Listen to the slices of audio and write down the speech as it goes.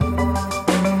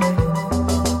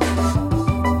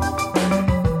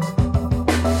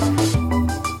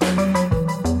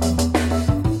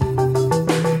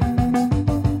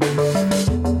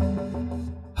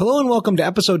welcome to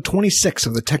episode 26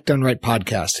 of the Tech Done Right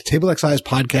podcast, TableXI's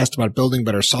podcast about building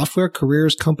better software,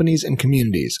 careers, companies, and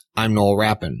communities. I'm Noel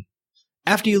Rappin.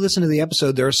 After you listen to the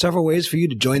episode, there are several ways for you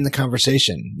to join the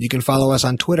conversation. You can follow us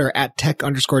on Twitter at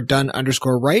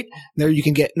tech_done_right. There you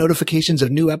can get notifications of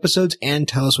new episodes and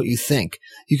tell us what you think.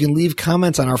 You can leave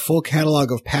comments on our full catalog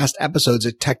of past episodes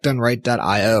at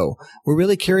techdoneright.io. We're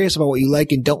really curious about what you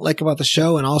like and don't like about the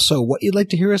show, and also what you'd like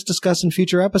to hear us discuss in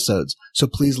future episodes. So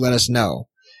please let us know.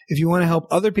 If you want to help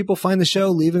other people find the show,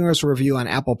 leaving us a review on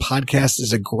Apple Podcasts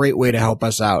is a great way to help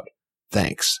us out.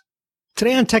 Thanks.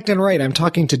 Today on Tech Done Right, I'm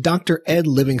talking to Dr. Ed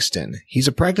Livingston. He's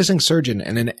a practicing surgeon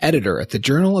and an editor at the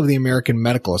Journal of the American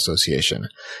Medical Association.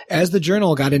 As the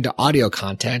journal got into audio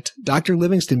content, Dr.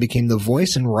 Livingston became the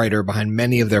voice and writer behind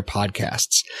many of their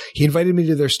podcasts. He invited me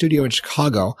to their studio in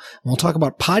Chicago, and we'll talk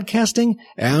about podcasting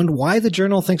and why the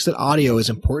journal thinks that audio is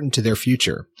important to their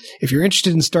future. If you're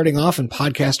interested in starting off in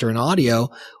podcast or in audio,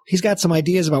 he's got some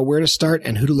ideas about where to start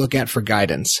and who to look at for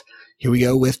guidance. Here we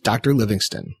go with Dr.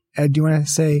 Livingston. Ed, do you want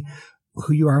to say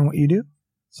who you are and what you do?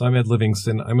 So I'm Ed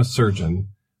Livingston. I'm a surgeon.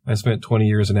 I spent 20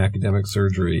 years in academic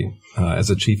surgery as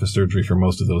a chief of surgery for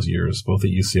most of those years, both at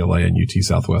UCLA and UT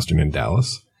Southwestern in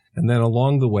Dallas. And then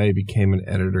along the way became an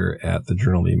editor at the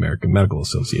Journal of the American Medical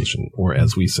Association, or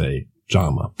as we say,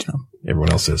 JAMA.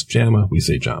 Everyone else says JAMA, we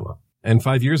say JAMA. And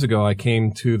 5 years ago, I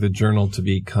came to the journal to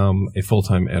become a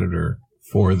full-time editor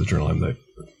for the journal. I'm the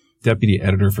deputy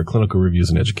editor for clinical reviews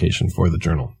and education for the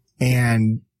journal.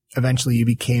 And eventually you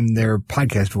became their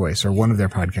podcast voice, or one of their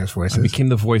podcast voices. I became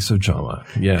the voice of JAMA.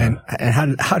 Yeah.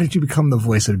 And how did you become the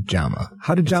voice of JAMA?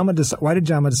 Why did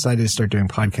JAMA decide to start doing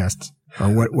podcasts? Or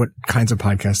what kinds of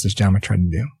podcasts does JAMA try to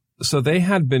do? So they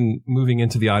had been moving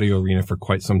into the audio arena for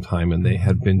quite some time, and they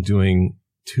had been doing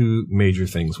two major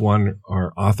things. One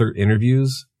are author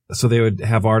interviews. So they would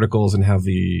have articles and have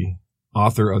the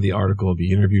author of the article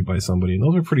be interviewed by somebody. And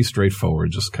those are pretty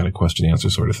straightforward, just kind of question answer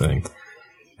sort of thing.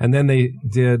 And then they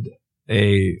did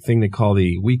a thing they call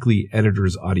the Weekly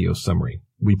Editor's Audio Summary.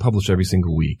 We publish every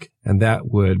single week, and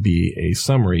that would be a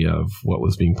summary of what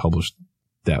was being published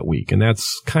that week. And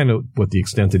that's kind of what the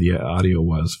extent of the audio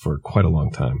was for quite a long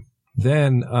time.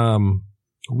 Then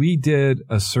we did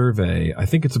a survey, I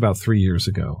think it's about 3 years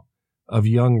ago, of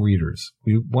young readers.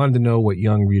 We wanted to know what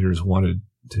young readers wanted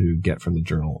to get from the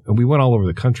journal. And we went all over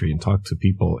the country and talked to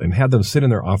people and had them sit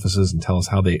in their offices and tell us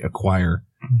how they acquire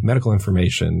medical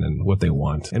information and what they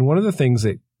want. And one of the things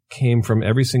that came from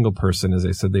every single person is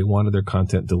they said they wanted their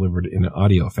content delivered in an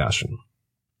audio fashion.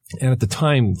 And at the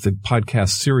time, the podcast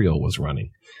Serial was running.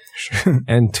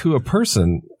 And to a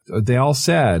person, they all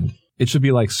said it should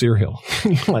be like Serial.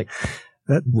 Like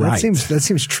that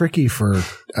seems tricky for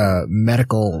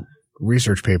medical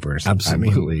research papers.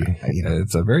 Absolutely. I mean,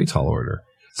 it's a very tall order.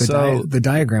 The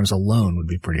diagrams alone would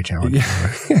be pretty challenging.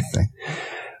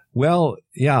 Well,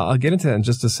 yeah, I'll get into that in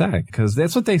just a sec, because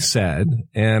that's what they said.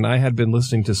 And I had been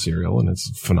listening to Serial, and it's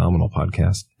a phenomenal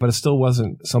podcast, but it still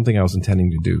wasn't something I was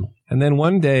intending to do. And then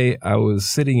one day I was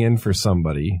sitting in for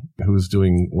somebody who was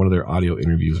doing one of their audio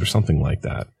interviews or something like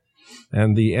that.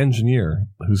 And the engineer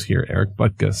who's here, Eric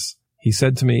Butkus, he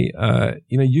said to me,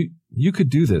 you could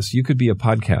do this. You could be a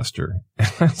podcaster.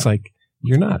 And I was like,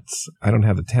 you're nuts. I don't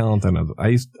have the talent.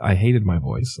 I hated my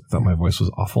voice. I thought my voice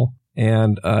was awful.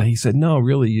 And he said, no,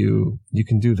 really, you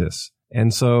can do this.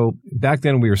 And so back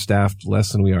then we were staffed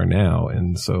less than we are now.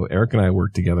 And so Eric and I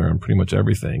worked together on pretty much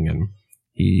everything. And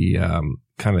he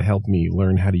kind of helped me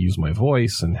learn how to use my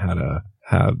voice and how to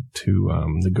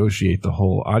negotiate the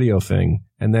whole audio thing.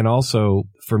 And then also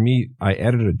for me, I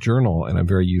edit a journal, and I'm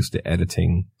very used to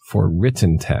editing for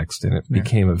written text, and it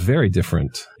became a very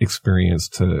different experience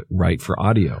to write for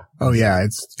audio. Oh yeah,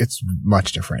 it's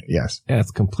much different. Yes. Yeah,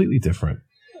 it's completely different.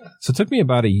 So it took me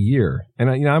about a year, and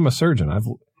I'm a surgeon.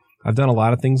 I've done a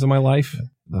lot of things in my life.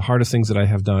 The hardest things that I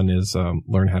have done is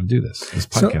learn how to do this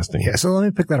podcasting. So let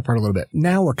me pick that apart a little bit.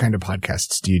 Now, what kind of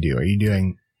podcasts do you do? Are you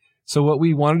doing? So what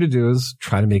we wanted to do is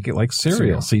try to make it like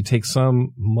Serial. So you take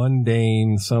some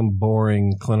mundane, some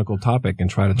boring clinical topic and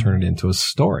try to turn it into a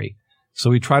story. So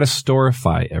we try to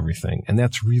storify everything, and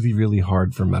that's really, really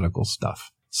hard for medical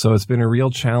stuff. So it's been a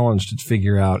real challenge to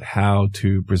figure out how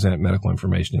to present medical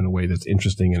information in a way that's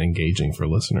interesting and engaging for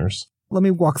listeners. Let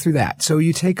me walk through that. So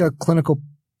you take a clinical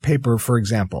paper, for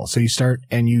example. So you start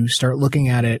looking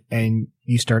at it and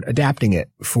you start adapting it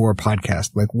for a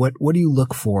podcast. Like what do you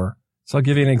look for? So I'll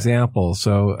give you an example.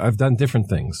 So I've done different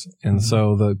things. And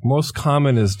so the most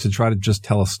common is to try to just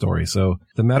tell a story. So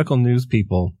the medical news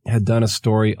people had done a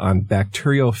story on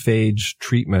bacteriophage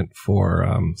treatment for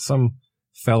some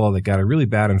fellow that got a really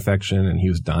bad infection and he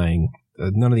was dying.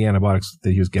 None of the antibiotics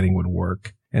that he was getting would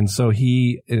work. And so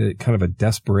he, kind of a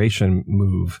desperation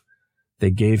move,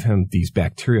 they gave him these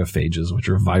bacteriophages, which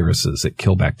are viruses that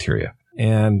kill bacteria.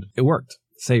 And it worked,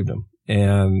 saved him.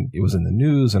 And it was in the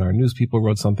news, and our news people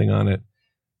wrote something on it.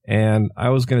 And I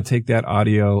was going to take that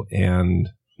audio and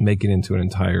make it into an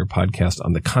entire podcast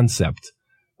on the concept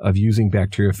of using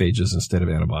bacteriophages instead of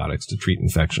antibiotics to treat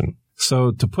infection.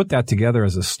 So to put that together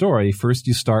as a story, first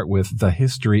you start with the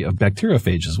history of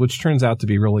bacteriophages, which turns out to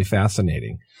be really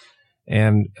fascinating.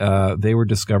 And they were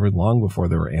discovered long before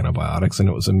there were antibiotics, and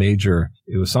it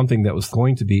was something that was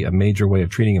going to be a major way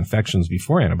of treating infections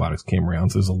before antibiotics came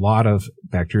around. So there's a lot of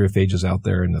bacteriophages out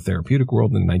there in the therapeutic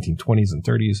world in the 1920s and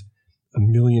 30s.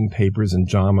 1 million papers in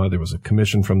JAMA. There was a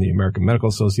commission from the American Medical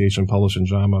Association published in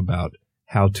JAMA about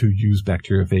how to use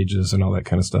bacteriophages and all that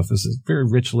kind of stuff. This is very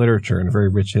rich literature and a very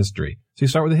rich history. So you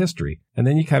start with the history, and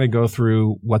then you kind of go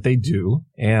through what they do,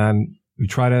 and we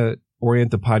try to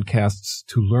orient the podcasts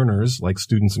to learners like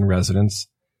students and residents.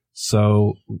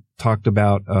 So we talked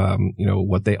about,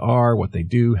 what they are, what they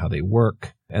do, how they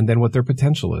work, and then what their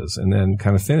potential is. And then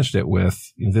kind of finished it with,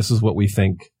 this is what we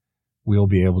think we'll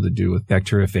be able to do with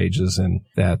bacteriophages, and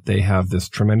that they have this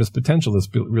tremendous potential that's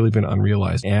really been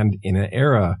unrealized. And in an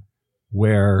era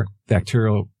where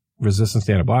bacterial resistance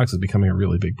to antibiotics is becoming a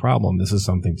really big problem, this is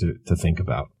something to think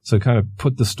about. So kind of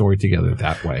put the story together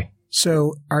that way.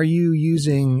 So are you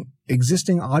using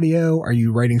existing audio? Are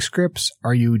you writing scripts?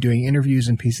 Are you doing interviews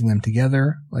and piecing them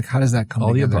together? Like, how does that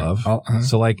come together? All the above.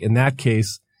 So like in that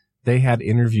case, they had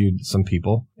interviewed some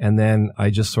people, and then I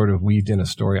just sort of weaved in a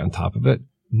story on top of it.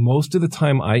 Most of the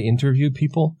time I interview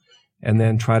people and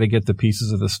then try to get the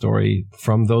pieces of the story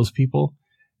from those people,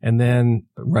 and then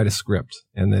write a script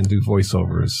and then do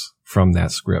voiceovers from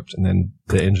that script. And then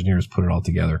the engineers put it all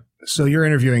together. So you're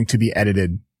interviewing to be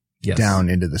edited Yes. down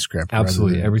into the script.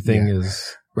 Absolutely. Everything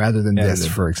is rather than edited. this,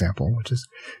 for example, which is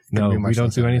no, we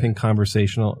don't do anything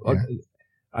conversational. Yeah.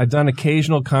 I've done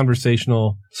occasional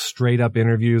conversational straight up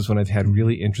interviews when I've had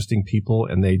really interesting people,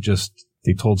 and they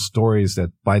told stories that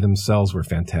by themselves were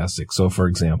fantastic. So for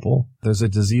example, there's a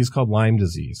disease called Lyme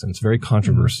disease, and it's very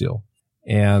controversial.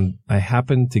 And I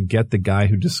happened to get the guy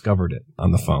who discovered it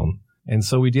on the phone. And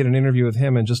so we did an interview with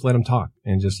him and just let him talk.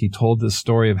 And he told this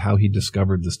story of how he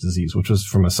discovered this disease, which was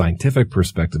from a scientific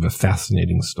perspective, a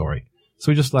fascinating story.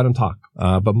 So we just let him talk.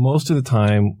 But most of the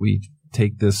time we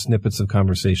take the snippets of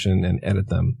conversation and edit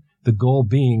them. The goal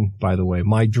being, by the way,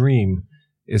 my dream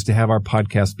is to have our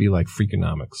podcast be like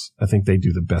Freakonomics. I think they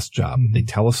do the best job. Mm-hmm. They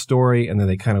tell a story, and then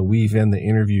they kind of weave in the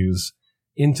interviews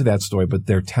into that story, but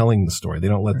they're telling the story. They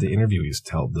don't let the interviewees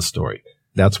tell the story.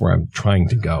 That's where I'm trying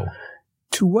to go.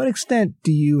 To what extent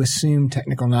do you assume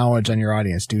technical knowledge on your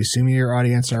audience? Do you assume your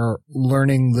audience are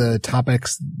learning the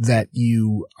topics that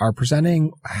you are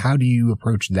presenting? How do you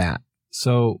approach that?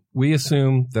 So we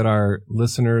assume that our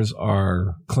listeners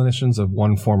are clinicians of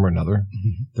one form or another.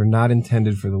 Mm-hmm. They're not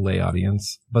intended for the lay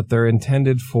audience, but they're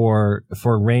intended for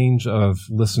a range of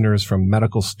listeners, from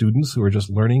medical students who are just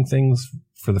learning things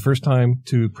for the first time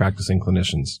to practicing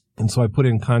clinicians. And so I put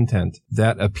in content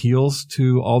that appeals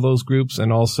to all those groups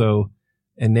and also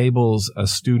enables a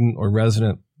student or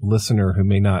resident listener who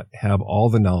may not have all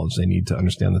the knowledge they need to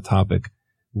understand the topic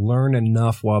learn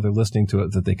enough while they're listening to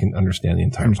it that they can understand the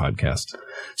entire podcast.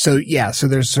 So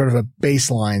there's sort of a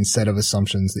baseline set of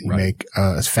assumptions that you make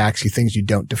as facts, things you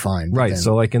don't define. Right.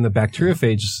 So like in the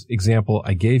bacteriophage example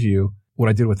I gave you, what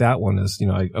I did with that one is,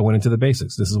 I went into the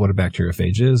basics. This is what a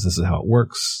bacteriophage is. This is how it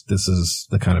works. This is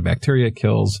the kind of bacteria it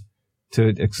kills.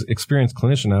 To experienced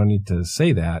clinician, I don't need to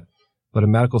say that, but a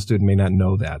medical student may not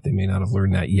know that. They may not have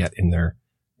learned that yet in their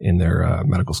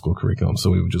medical school curriculum.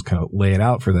 So we would just kind of lay it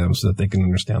out for them so that they can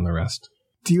understand the rest.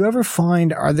 Do you ever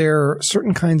find, are there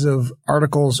certain kinds of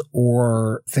articles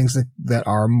or things that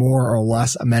are more or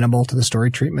less amenable to the story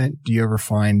treatment? Do you ever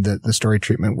find that the story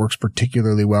treatment works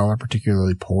particularly well or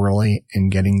particularly poorly in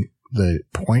getting the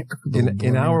point?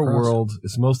 In our world,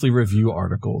 it's mostly review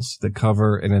articles that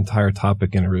cover an entire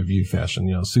topic in a review fashion,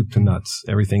 soup to nuts,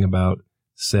 everything about,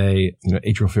 say,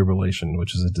 atrial fibrillation,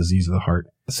 which is a disease of the heart.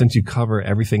 Since you cover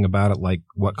everything about it, like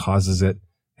what causes it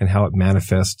and how it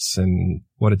manifests and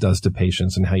what it does to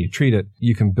patients and how you treat it,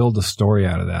 you can build a story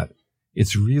out of that.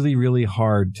 It's really, really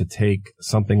hard to take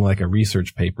something like a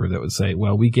research paper that would say,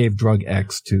 well, we gave drug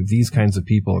X to these kinds of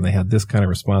people and they had this kind of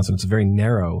response. And it's a very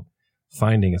narrow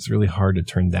finding. It's really hard to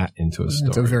turn that into a story.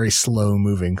 It's a very slow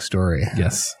moving story.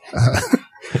 Yes.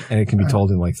 And it can be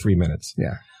told in like 3 minutes.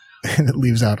 Yeah. And it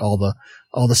leaves out all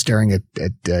the staring at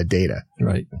data.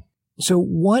 Right. So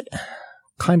what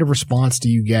kind of response do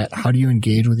you get? How do you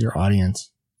engage with your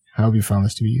audience? How have you found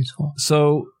this to be useful?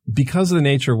 So because of the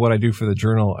nature of what I do for the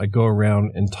journal, I go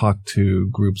around and talk to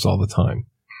groups all the time.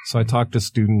 So I talk to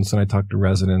students and I talk to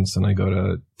residents and I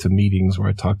go to meetings where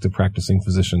I talk to practicing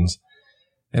physicians.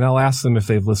 And I'll ask them if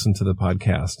they've listened to the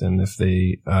podcast, and if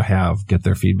they get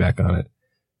their feedback on it.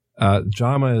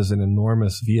 JAMA is an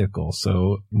enormous vehicle.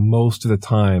 So most of the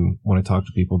time when I talk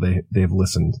to people, they've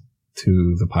listened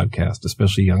to the podcast,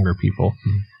 especially younger people.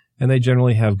 Mm-hmm. And they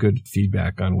generally have good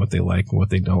feedback on what they like and what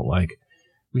they don't like.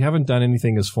 We haven't done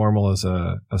anything as formal as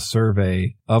a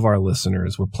survey of our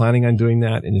listeners. We're planning on doing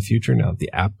that in the future. Now, the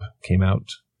app came out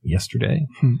yesterday.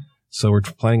 So we're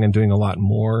planning on doing a lot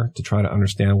more to try to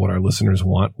understand what our listeners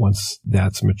want once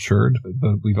that's matured.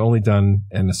 But we've only done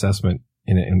an assessment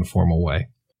in an informal way.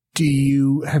 Do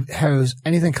you has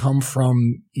anything come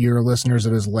from your listeners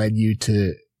that has led you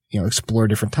to, explore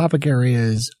different topic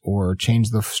areas or change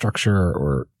the structure,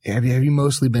 or have you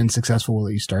mostly been successful with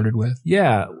what you started with?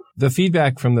 Yeah. The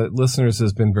feedback from the listeners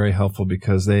has been very helpful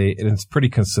because it's pretty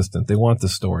consistent. They want the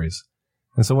stories.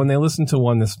 And so when they listen to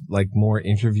one that's like more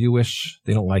interview-ish,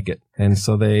 they don't like it. And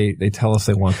so they tell us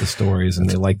they want the stories and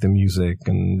they like the music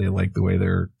and they like the way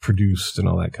they're produced and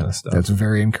all that kind of stuff. That's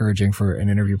very encouraging for an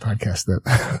interview podcast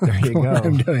there you go.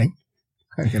 I'm doing.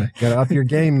 Gotta up your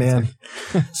game, man.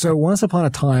 So once upon a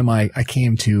time, I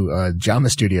came to JAMA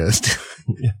Studios.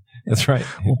 Yeah, that's right.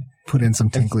 We'll put in some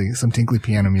tinkly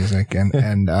piano music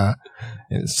and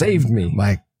it saved me.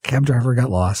 My cab driver got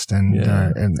lost and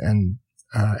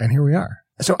here we are.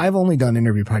 So I've only done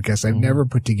interview podcasts. I've never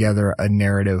put together a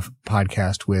narrative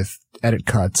podcast with edit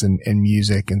cuts and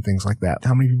music and things like that.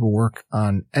 How many people work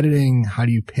on editing? How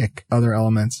do you pick other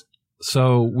elements?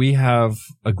 So we have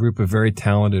a group of very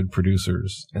talented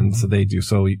producers, and so they do.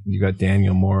 So you got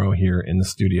Daniel Morrow here in the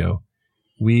studio.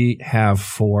 We have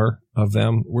 4 of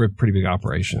them. We're a pretty big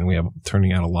operation, and we have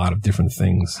turning out a lot of different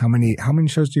things. How many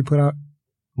shows do you put out?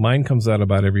 Mine comes out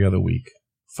about every other week,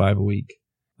 5 a week.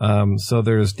 So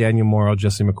there's Daniel Morrow,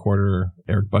 Jesse McWhorter,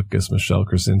 Eric Butkus, Michelle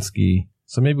Krasinski.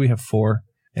 So maybe we have 4.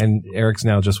 And Eric's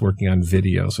now just working on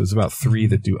video. So it's about 3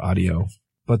 that do audio.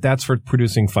 But that's for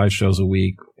producing 5 shows a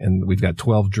week. And we've got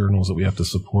 12 journals that we have to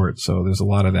support. So there's a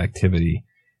lot of activity.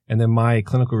 And then my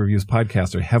clinical reviews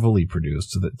podcasts are heavily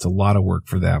produced. So it's a lot of work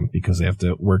for them because they have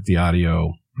to work the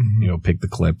audio, pick the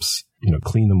clips,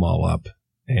 clean them all up,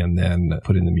 and then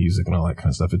put in the music and all that kind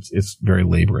of stuff. It's very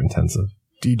labor intensive.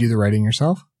 Do you do the writing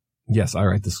yourself? Yes, I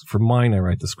write this. For mine, I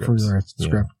write the scripts.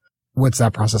 Script. What's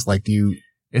that process like?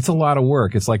 It's a lot of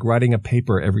work. It's like writing a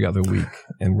paper every other week.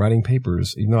 And writing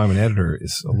papers, even though I'm an editor,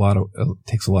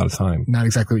 takes a lot of time. Not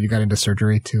exactly what you got into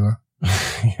surgery to.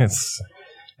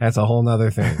 That's a whole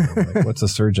nother thing. Like, what's a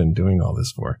surgeon doing all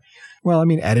this for? Well, I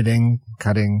mean, editing,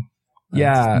 cutting.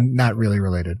 Yeah. Not really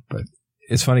related, but.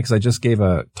 It's funny because I just gave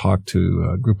a talk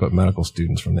to a group of medical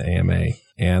students from the AMA,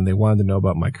 and they wanted to know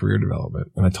about my career development.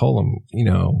 And I told them,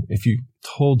 if you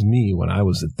told me when I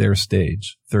was at their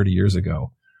stage 30 years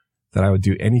ago that I would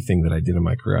do anything that I did in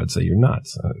my career, I'd say you're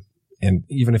nuts. And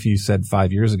even if you said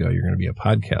 5 years ago you're going to be a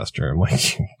podcaster, I'm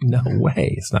like, no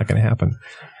way, it's not going to happen.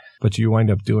 But you wind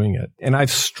up doing it. And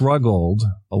I've struggled,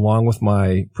 along with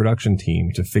my production team,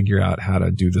 to figure out how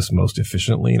to do this most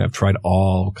efficiently. And I've tried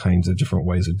all kinds of different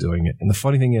ways of doing it. And the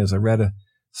funny thing is, I read a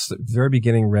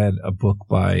book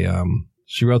by,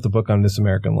 she wrote the book on This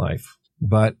American Life.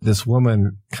 But this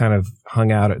woman kind of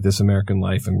hung out at This American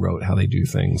Life and wrote how they do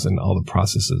things and all the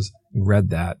processes.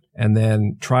 Read that. And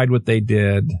then tried what they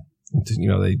did.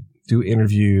 They do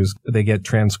interviews, they get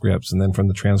transcripts, and then from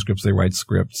the transcripts, they write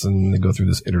scripts, and they go through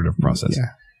this iterative process.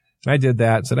 Yeah. And I did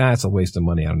that and said, it's a waste of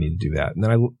money. I don't need to do that. And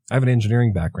then I have an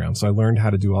engineering background, so I learned how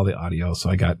to do all the audio. So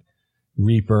I got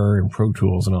Reaper and Pro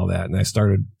Tools and all that. And I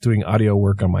started doing audio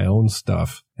work on my own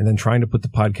stuff and then trying to put the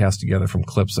podcast together from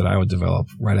clips that I would develop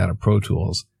right out of Pro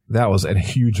Tools. That was a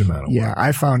huge amount of work. Yeah,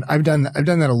 I've done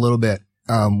that a little bit.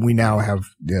 We now have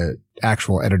the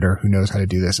actual editor who knows how to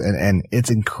do this, and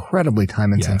it's incredibly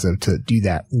time intensive to do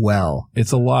that well.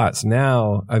 It's a lot. So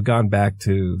now I've gone back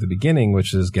to the beginning,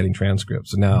 which is getting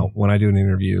transcripts. So now when I do an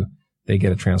interview, they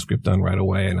get a transcript done right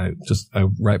away, and I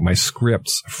write my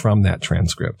scripts from that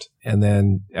transcript. And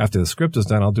then after the script is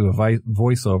done, I'll do a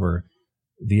voiceover.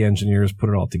 The engineers put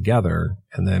it all together,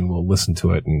 and then we'll listen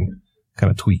to it and kind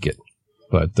of tweak it.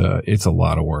 But it's a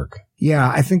lot of work.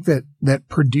 Yeah, I think that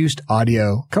produced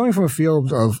audio, coming from a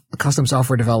field of custom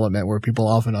software development where people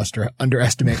often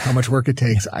underestimate how much work it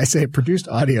takes, I say produced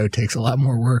audio takes a lot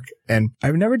more work. And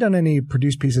I've never done any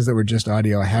produced pieces that were just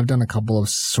audio. I have done a couple of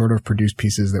sort of produced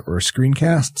pieces that were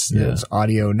screencasts. Yeah. It was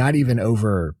audio, not even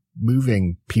over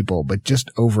moving people, but just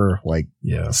over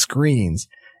screens.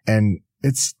 And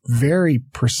it's very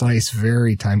precise,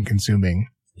 very time consuming.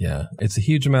 Yeah, it's a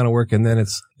huge amount of work, and then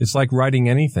it's like writing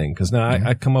anything, because now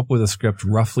I come up with a script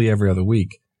roughly every other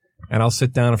week, And I'll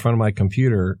sit down in front of my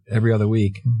computer every other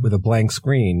week with a blank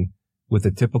screen with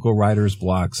a typical writer's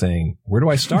block saying, where do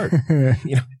I start?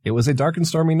 It was a dark and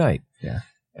stormy night. Yeah.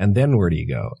 And then where do you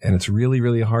go? And it's really,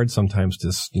 really hard sometimes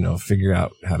to, figure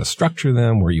out how to structure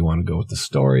them, where you want to go with the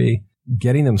story.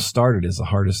 Getting them started is the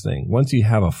hardest thing. Once you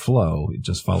have a flow, it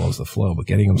just follows the flow. But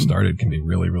getting them started can be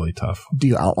really, really tough. Do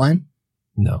you outline?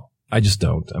 No, I just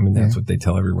don't. I mean, that's what they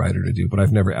tell every writer to do. But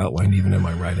I've never outlined even in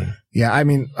my writing. Yeah, I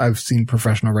mean, I've seen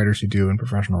professional writers who do and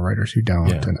professional writers who don't.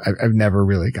 Yeah. And I've never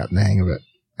really gotten the hang of it.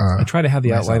 I try to have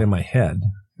the outline in my head,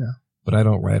 but I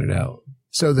don't write it out.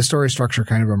 So the story structure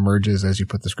kind of emerges as you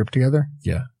put the script together?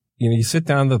 Yeah. You sit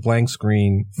down the blank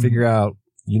screen, figure out,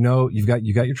 you've got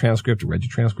your transcript, you read your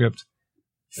transcript,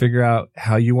 figure out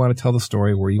how you want to tell the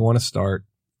story, where you want to start.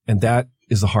 And that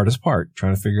is the hardest part,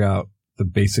 trying to figure out the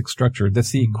basic structure.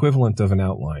 That's the equivalent of an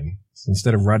outline. So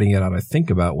instead of writing it out, I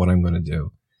think about what I'm going to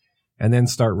do and then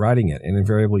start writing it. And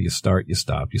invariably you start, you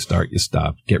stop, you start, you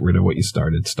stop, get rid of what you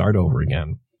started, start over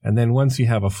again. And then once you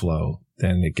have a flow,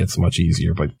 then it gets much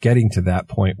easier. But getting to that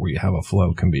point where you have a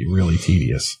flow can be really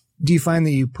tedious. Do you find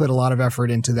that you put a lot of effort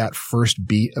into that first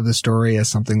beat of the story as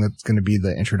something that's going to be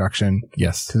the introduction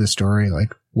to the story?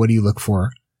 Like, what do you look for?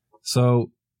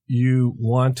 So you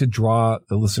want to draw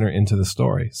the listener into the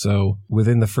story. So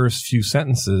within the first few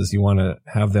sentences, you want to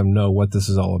have them know what this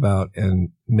is all about and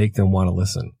make them want to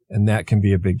listen. And that can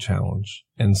be a big challenge.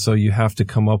 And so you have to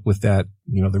come up with that,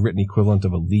 the written equivalent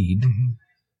of a lead.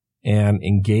 And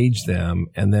engage them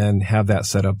and then have that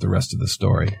set up the rest of the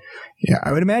story. Yeah,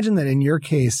 I would imagine that in your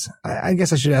case, I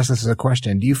guess I should ask this as a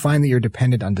question. Do you find that you're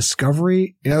dependent on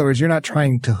discovery? In other words, you're not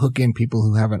trying to hook in people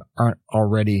who aren't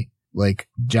already like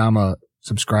JAMA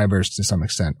subscribers to some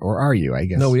extent, or are you, I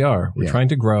guess? No, we are. We're trying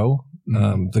to grow.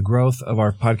 The growth of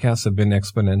our podcasts have been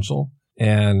exponential.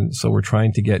 And so we're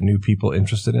trying to get new people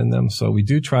interested in them. So we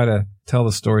do try to tell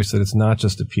the story so that it's not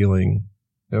just appealing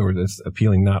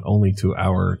not only to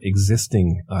our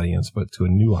existing audience, but to a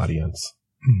new audience.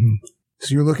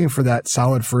 So you're looking for that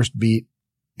solid first beat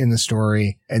in the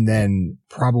story. And then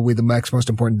probably the next most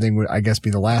important thing would, I guess,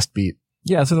 be the last beat.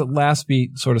 Yeah. So the last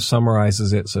beat sort of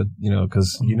summarizes it. So,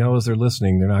 because as they're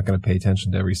listening, they're not going to pay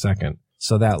attention to every second.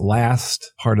 So that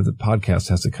last part of the podcast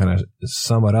has to kind of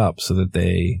sum it up so that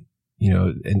they,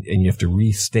 and you have to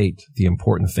restate the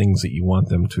important things that you want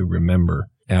them to remember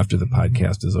after the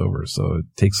podcast is over. So it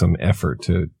takes some effort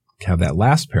to have that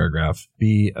last paragraph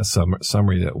be a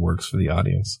summary that works for the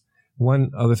audience.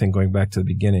 One other thing, going back to the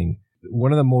beginning,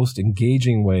 one of the most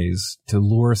engaging ways to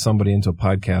lure somebody into a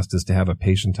podcast is to have a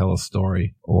patient tell a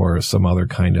story or some other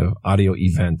kind of audio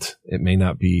event. It may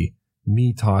not be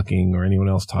me talking or anyone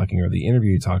else talking or the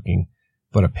interview talking,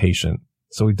 but a patient.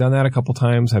 So we've done that a couple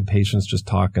times, had patients just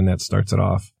talk, and that starts it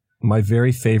off. My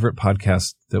very favorite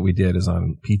podcast that we did is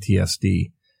on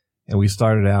PTSD. And we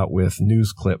started out with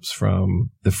news clips from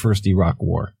the first Iraq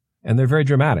War. And they're very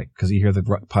dramatic because you hear the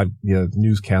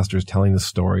newscasters telling the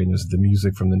story, and there's the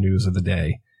music from the news of the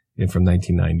day and from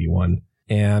 1991.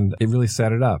 And it really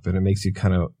set it up, and it makes you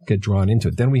kind of get drawn into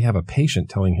it. Then we have a patient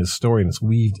telling his story, and it's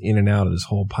weaved in and out of this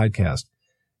whole podcast.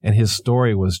 And his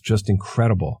story was just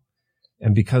incredible.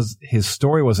 And because his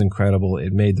story was incredible,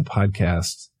 it made the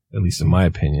podcast, at least in my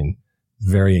opinion,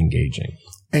 very engaging.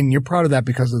 And you're proud of that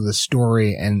because of the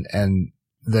story and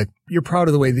you're proud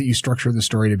of the way that you structure the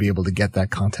story to be able to get that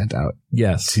content out.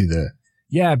 Yes.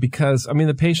 Yeah, because,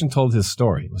 the patient told his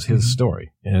story. It was his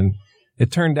story. And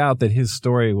it turned out that his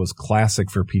story was classic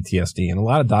for PTSD. And a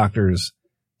lot of doctors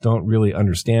don't really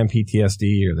understand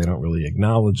PTSD, or they don't really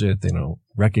acknowledge it. They don't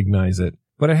recognize it.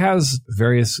 But it has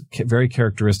various very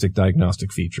characteristic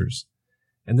diagnostic features.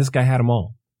 And this guy had them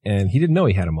all. And he didn't know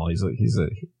he had them all.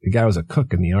 The guy was a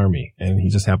cook in the army, and he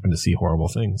just happened to see horrible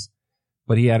things,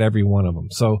 but he had every one of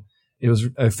them. So it was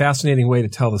a fascinating way to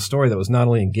tell the story that was not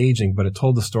only engaging, but it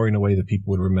told the story in a way that people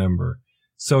would remember.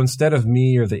 So instead of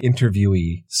me or the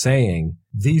interviewee saying,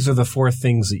 these are the 4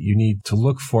 things that you need to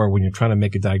look for when you're trying to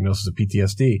make a diagnosis of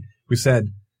PTSD, we said,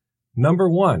 number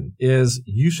 1 is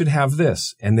you should have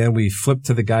this. And then we flipped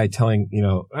to the guy telling,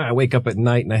 I wake up at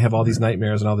night and I have all these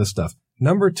nightmares and all this stuff.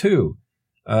 Number 2,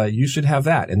 you should have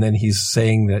that. And then he's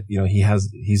saying that,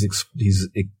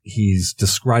 he's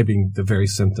describing the very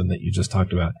symptom that you just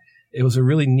talked about. It was a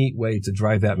really neat way to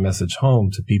drive that message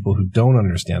home to people who don't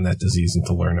understand that disease and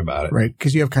to learn about it. Right.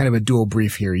 Because you have kind of a dual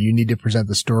brief here. You need to present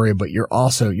the story, but you're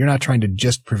not trying to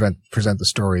just present the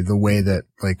story the way that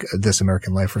like This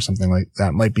American Life or something like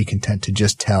that might be content to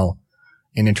just tell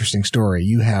an interesting story.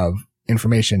 You have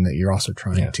information that you're also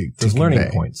trying to there's convey.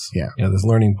 Learning points. Yeah, there's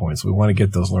learning points. We want to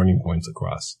get those learning points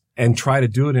across and try to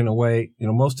do it in a way,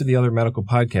 most of the other medical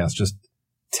podcasts just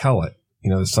tell it.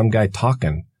 There's some guy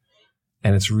talking.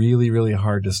 And it's really, really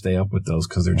hard to stay up with those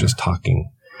because they're just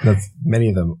talking. Many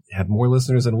of them had more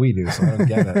listeners than we do, so I don't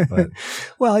get it. But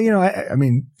well, I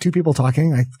mean, two people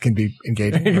talking can be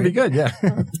engaging. It can be good, yeah.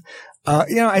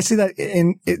 I see that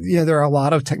there are a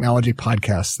lot of technology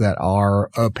podcasts that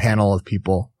are a panel of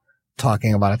people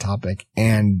talking about a topic,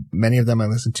 and many of them I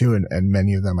listen to and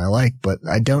many of them I like, but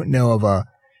I don't know of a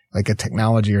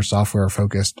technology or software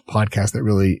focused podcast that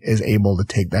really is able to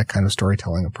take that kind of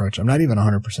storytelling approach. I'm not even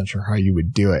 100% sure how you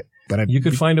would do it, but you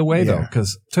could find a way though,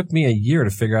 because it took me a year to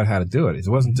figure out how to do it. It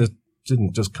wasn't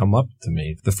didn't just come up to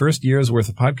me. The first year's worth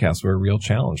of podcasts were a real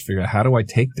challenge. Figure out how do I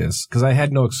take this? Because I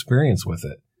had no experience with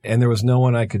it. And there was no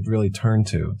one I could really turn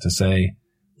to say,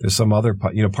 there's some other,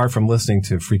 apart from listening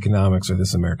to Freakonomics or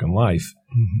This American Life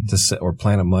or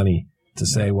Planet Money, to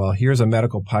say, well, here's a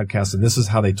medical podcast and this is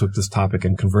how they took this topic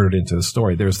and converted it into a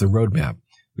story. There's the roadmap.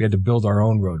 We had to build our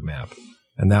own roadmap.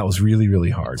 And that was really, really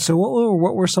hard. So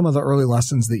what were some of the early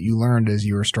lessons that you learned as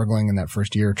you were struggling in that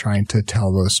first year trying to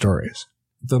tell those stories?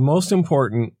 The most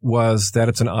important was that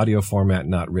it's an audio format,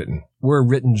 not written. We're a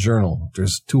written journal.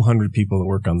 There's 200 people that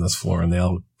work on this floor and they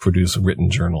all produce written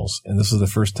journals. And this is the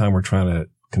first time we're trying to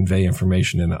convey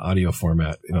information in an audio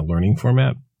format, in a learning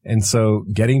format. And so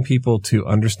getting people to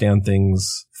understand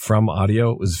things from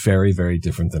audio was very, very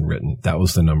different than written. That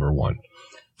was the number one.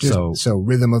 So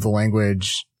rhythm of the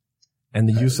language. And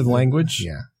the use of the language.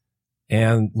 Yeah.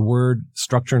 And word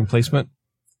structure and placement.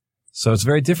 So it's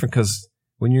very different because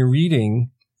when you're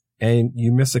reading and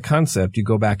you miss a concept, you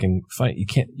go back and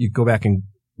you go back and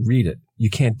read it. You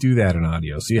can't do that in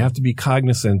audio. So you have to be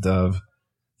cognizant of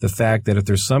the fact that if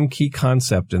there's some key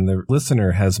concept and the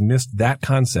listener has missed that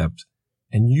concept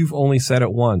and you've only said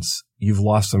it once, you've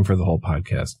lost them for the whole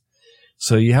podcast.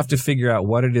 So you have to figure out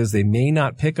what it is they may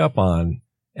not pick up on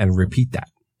and repeat that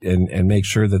and make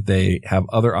sure that they have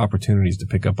other opportunities to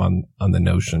pick up on the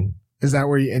notion. Is that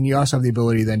where and you also have the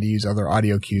ability then to use other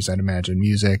audio cues, I'd imagine,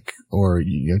 music or,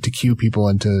 to cue people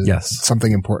into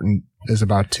something important is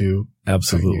about to.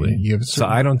 Absolutely. So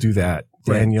I don't do that.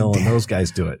 Daniel and those guys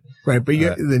do it. Right. But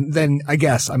then I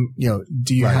guess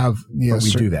do you have, but we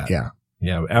do that. Yeah.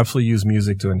 Yeah. We absolutely use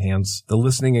music to enhance the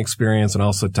listening experience and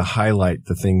also to highlight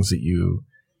the things that you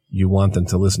want them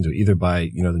to listen to, either by,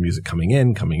 the music coming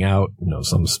in, coming out,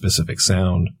 some specific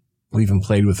sound. We even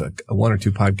played with a one or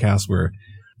two podcasts where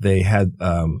they had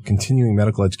continuing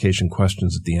medical education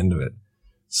questions at the end of it.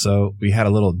 So we had a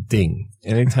little ding.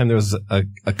 And anytime there was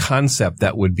a concept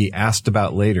that would be asked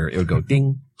about later, it would go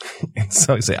ding. And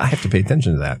so I say, I have to pay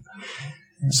attention to that.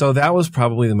 So that was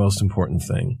probably the most important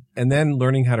thing. And then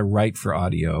learning how to write for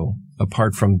audio,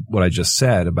 apart from what I just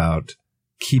said about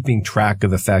keeping track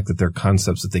of the fact that there are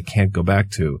concepts that they can't go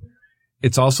back to.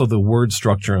 It's also the word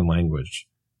structure and language.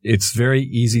 It's very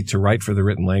easy to write for the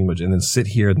written language and then sit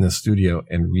here in the studio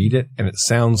and read it. And it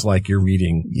sounds like you're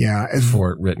reading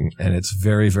for it written. And it's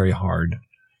very, very hard.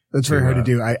 That's very hard to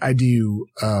do. I do,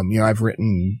 I've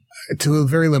written to a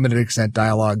very limited extent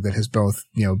dialogue that has both,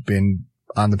 been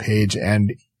on the page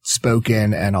and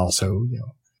spoken and also,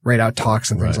 write out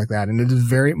talks and things like that. And it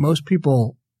is most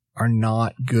people are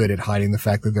not good at hiding the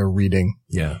fact that they're reading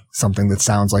something that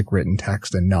sounds like written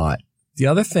text and not. The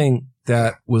other thing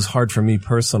that was hard for me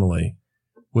personally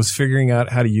was figuring out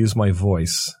how to use my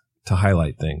voice to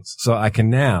highlight things. So I can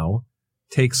now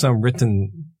take some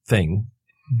written thing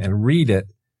and read it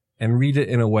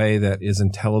in a way that is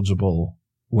intelligible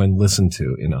when listened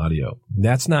to in audio.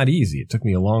 That's not easy. It took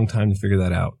me a long time to figure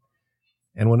that out.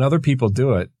 And when other people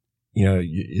do it,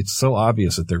 it's so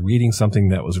obvious that they're reading something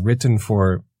that was written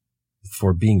for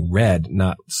being read,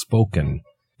 not spoken.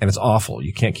 And it's awful.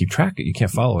 You can't keep track of it. You can't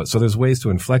follow it. So there's ways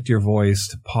to inflect your voice,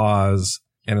 to pause.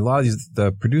 And a lot of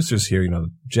the producers here,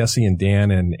 Jesse and Dan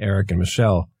and Eric and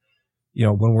Michelle,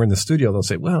 when we're in the studio, they'll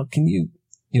say, well, can you,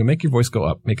 make your voice go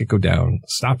up, make it go down,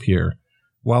 stop here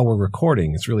while we're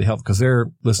recording. It's really helpful because they're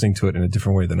listening to it in a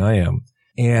different way than I am.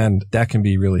 And that can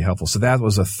be really helpful. So that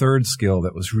was a third skill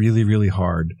that was really, really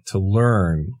hard to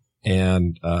learn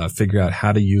and figure out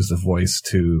how to use the voice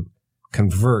to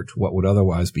convert what would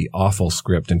otherwise be awful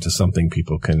script into something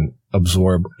people can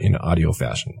absorb in audio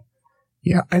fashion.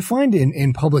 Yeah, I find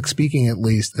in public speaking, at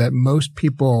least, that most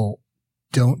people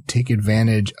don't take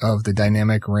advantage of the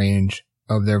dynamic range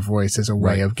of their voice as a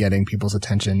way of getting people's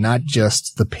attention, not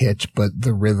just the pitch, but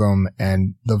the rhythm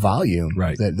and the volume.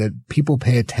 Right. That people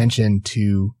pay attention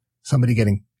to somebody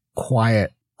getting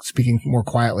quiet, speaking more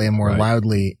quietly and more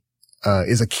loudly,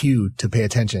 is a cue to pay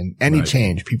attention. Any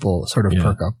change, people sort of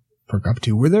perk up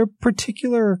to. Were there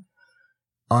particular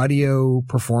audio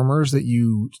performers that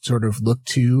you sort of look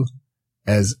to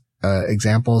as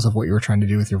examples of what you were trying to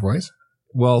do with your voice?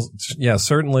 Well, yeah,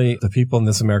 certainly the people in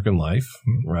This American Life,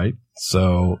 right?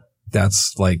 So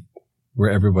that's like where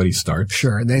everybody starts.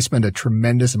 Sure. And they spend a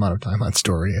tremendous amount of time on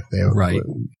story if they right.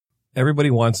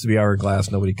 Everybody wants to be Ira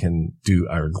Glass. Nobody can do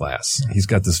Ira Glass. He's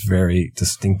got this very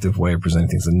distinctive way of presenting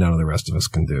things that none of the rest of us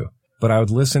can do. But I would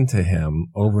listen to him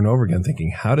over and over again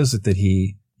thinking, how does it that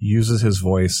he uses his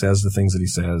voice, says the things that he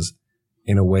says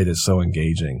in a way that's so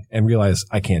engaging, and realize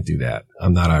I can't do that.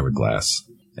 I'm not Ira Glass.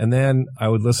 And then I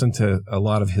would listen to a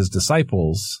lot of his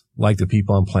disciples, like the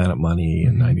people on Planet Money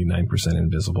and 99%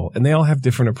 Invisible. And they all have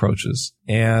different approaches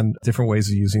and different ways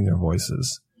of using their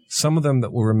voices. Some of them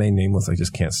that will remain nameless, I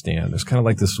just can't stand. There's kind of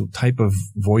like this type of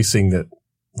voicing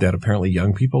that apparently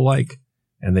young people like.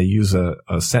 And they use a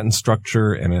sentence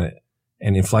structure and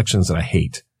inflections that I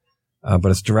hate. But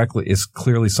it's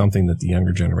clearly something that the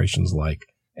younger generations like.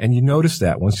 And you notice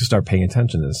that once you start paying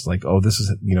attention, it's like, oh, this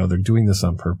is, they're doing this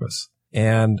on purpose.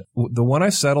 And the one I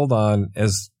settled on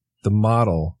as the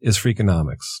model is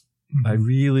Freakonomics. Mm-hmm. I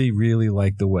really, really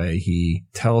like the way he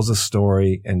tells a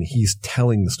story and he's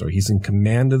telling the story. He's in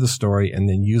command of the story and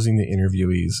then using the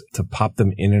interviewees to pop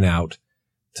them in and out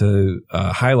to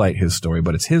highlight his story,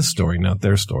 but it's his story, not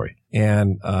their story.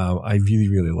 And I really,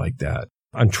 really like that.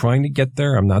 I'm trying to get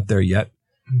there. I'm not there yet.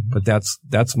 But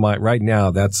that's my, right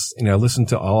now, that's, I listen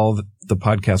to all the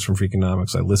podcasts from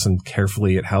Freakonomics. I listen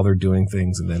carefully at how they're doing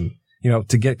things. And then,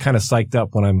 to get kind of psyched up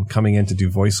when I'm coming in to do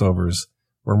voiceovers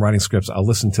or I'm writing scripts, I'll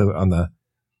listen to it I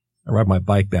ride my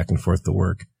bike back and forth to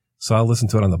work. So I'll listen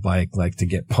to it on the bike, like to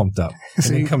get pumped up. And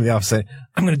then come to the office and say,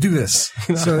 I'm going to do this.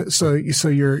 So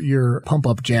your pump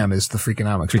up jam is the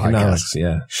Freakonomics podcast.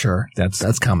 Yeah. Sure.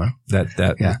 That's common.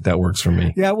 That works for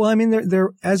me. Yeah. Well, I mean,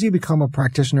 there, as you become a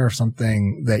practitioner of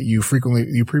something that you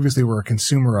previously were a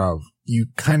consumer of, you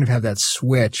kind of have that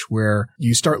switch where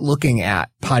you start looking at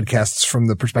podcasts from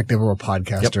the perspective of a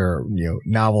podcaster,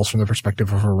 novels from the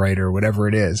perspective of a writer, whatever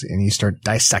it is. And you start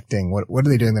dissecting what are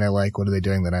they doing that I like? What are they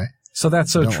doing that I So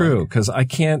that's so true because I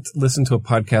can't listen to a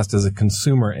podcast as a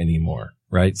consumer anymore,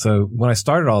 right? So when I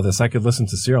started all this, I could listen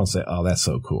to Serial and say, oh, that's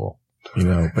so cool,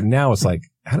 but now it's like,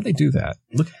 how do they do that?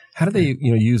 Look, how do they,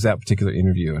 use that particular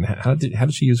interview and how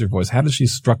did she use her voice? How does she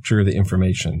structure the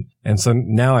information? And so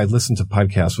now I listen to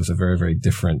podcasts with a very, very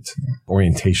different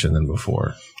orientation than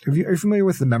before. Are you familiar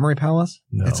with The Memory Palace?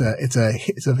 No. It's a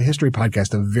history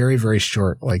podcast of very, very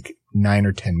short, like 9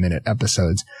 or 10 minute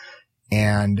episodes.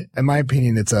 And in my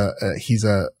opinion, he's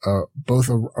both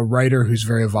a writer who's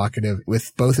very evocative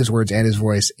with both his words and his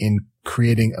voice in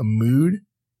creating a mood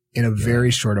in a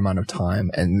very short amount of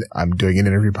time. And I'm doing an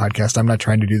interview podcast. I'm not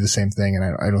trying to do the same thing. And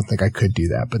I don't think I could do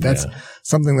that, but that's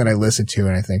something that I listen to.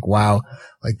 And I think, wow,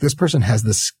 like this person has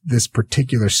this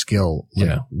particular skill, at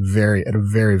a very,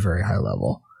 very high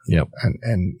level. Yep.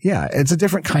 And it's a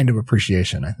different kind of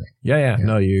appreciation, I think. Yeah.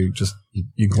 No, you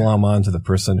glom on to the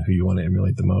person who you want to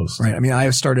emulate the most. Right. I mean, I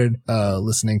have started,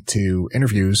 listening to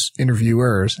interviewers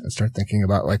and start thinking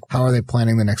about like, how are they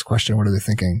planning the next question? What are they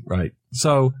thinking? Right.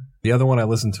 So the other one I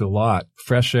listen to a lot,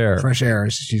 Fresh Air.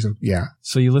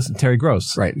 So you listen to Terry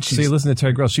Gross. Right. So you listen to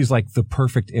Terry Gross. She's like the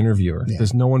perfect interviewer. Yeah.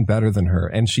 There's no one better than her.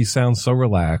 And she sounds so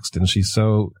relaxed and she's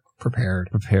so prepared.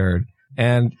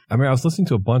 And I mean, I was listening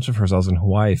to a bunch of hers. I was in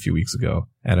Hawaii a few weeks ago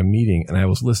at a meeting and I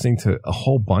was listening to a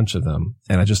whole bunch of them.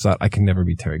 And I just thought I could never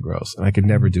be Terry Gross and I could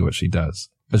never do what she does.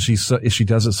 But she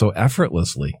does it so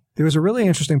effortlessly. There was a really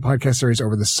interesting podcast series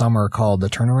over the summer called The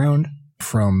Turnaround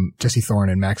from Jesse Thorne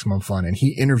and Maximum Fun. And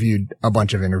he interviewed a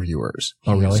bunch of interviewers.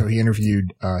 Oh, really? So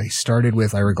he started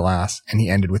with Ira Glass and he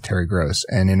ended with Terry Gross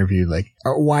and interviewed like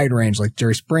a wide range, like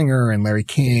Jerry Springer and Larry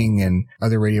King and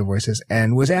other radio voices,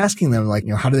 and was asking them like,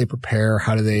 how do they prepare?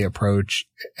 How do they approach?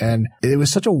 And it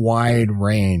was such a wide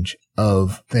range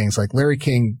of things. Like Larry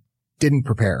King didn't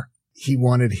prepare. He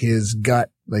wanted his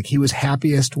gut. Like he was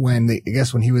happiest when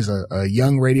when he was a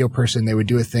young radio person, they would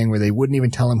do a thing where they wouldn't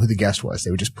even tell him who the guest was.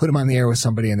 They would just put him on the air with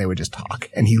somebody and they would just talk.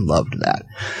 And he loved that.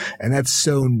 And that's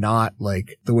so not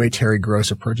like the way Terry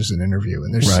Gross approaches an interview.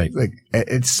 And there's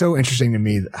it's so interesting to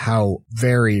me how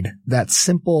varied that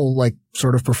simple, like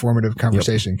sort of performative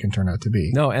conversation can turn out to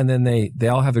be. No. And then they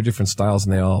all have their different styles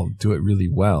and they all do it really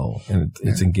well. And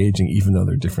it's engaging even though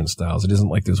they're different styles. It isn't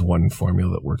like there's one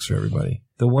formula that works for everybody.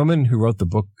 The woman who wrote the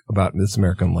book about This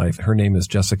American Life, her name is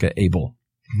Jessica Abel.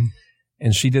 Mm-hmm.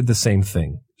 And she did the same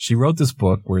thing. She wrote this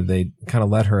book where they kind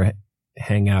of let her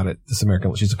hang out at This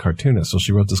American Life. She's a cartoonist, so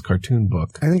she wrote this cartoon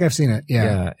book. I think I've seen it. Yeah.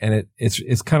 Yeah. And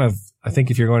it's kind of, I think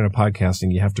if you're going to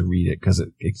podcasting, you have to read it because it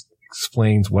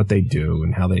explains what they do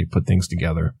and how they put things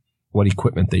together, what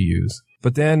equipment they use.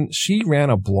 But then she ran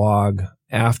a blog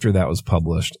after that was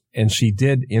published and she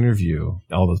did interview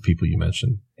all those people you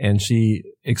mentioned. And she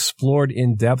explored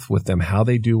in depth with them how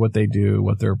they do, what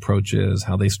their approach is,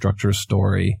 how they structure a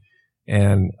story.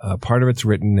 And part of it's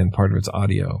written and part of it's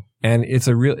audio. And it's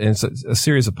a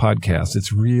series of podcasts.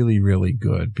 It's really, really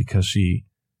good because she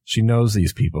knows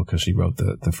these people because she wrote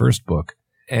the first book.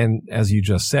 And as you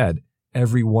just said,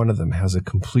 every one of them has a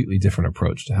completely different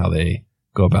approach to how they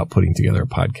go about putting together a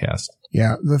podcast.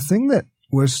 Yeah. The thing that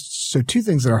two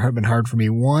things that have been hard for me.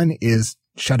 One is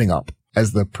shutting up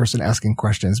as the person asking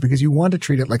questions, because you want to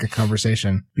treat it like a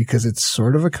conversation because it's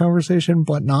sort of a conversation,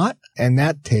 but not. And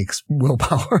that takes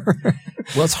willpower.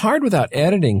 Well, it's hard without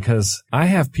editing because I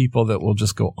have people that will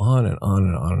just go on and on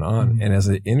and on and on. Mm-hmm. And as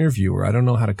an interviewer, I don't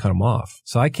know how to cut them off.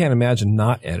 So I can't imagine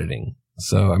not editing.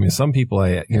 So, I mean, some people,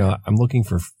 I'm looking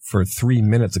for 3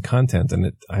 minutes of content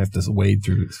and I have to wade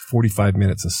through 45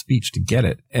 minutes of speech to get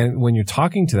it. And when you're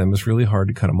talking to them, it's really hard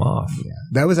to cut them off.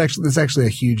 Yeah. That's actually a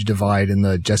huge divide in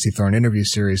the Jesse Thorne interview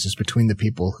series is between the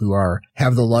people who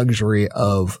have the luxury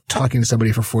of talking to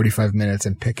somebody for 45 minutes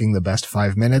and picking the best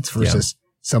 5 minutes versus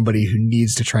somebody who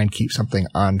needs to try and keep something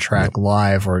on track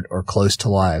live or close to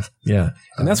live. Yeah.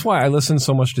 And that's why I listen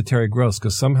so much to Terry Gross,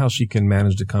 because somehow she can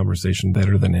manage the conversation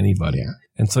better than anybody. Yeah.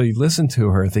 And so you listen to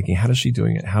her thinking, how is she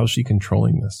doing it? How is she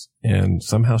controlling this? And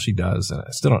somehow she does. And I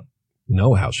still don't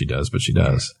know how she does, but she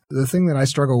does. The thing that I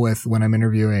struggle with when I'm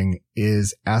interviewing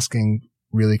is asking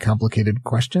really complicated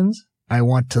questions. I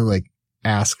want to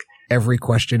ask every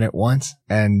question at once,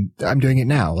 and I'm doing it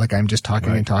now. I'm just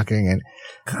talking and talking. And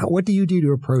what do you do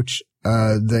to approach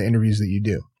the interviews that you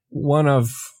do? One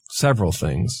of several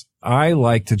things. I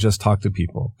like to just talk to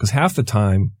people because half the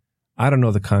time I don't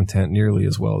know the content nearly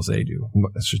as well as they do.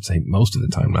 I should say most of the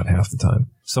time, not half the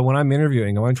time. So when I'm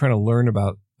interviewing, I'm trying to learn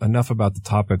enough about the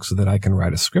topic so that I can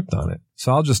write a script on it.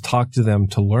 So I'll just talk to them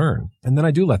to learn. And then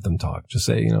I do let them talk. Just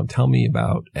say, tell me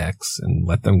about X and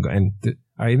let them go. And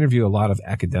I interview a lot of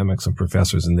academics and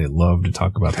professors and they love to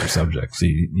talk about their subjects. So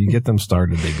you get them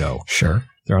started, they go. Sure.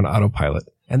 They're on autopilot.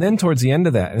 And then towards the end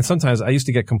of that, and sometimes I used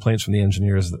to get complaints from the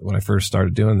engineers when I first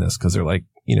started doing this because they're like,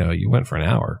 you went for an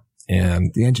hour.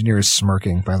 And the engineer is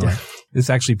smirking, by the way. This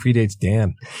actually predates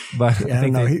Dan. But I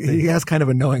think he has kind of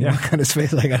a knowing look on his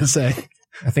face, I got to say.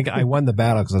 I think I won the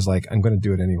battle because I was like, I'm going to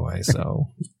do it anyway. So,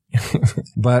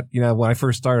 but when I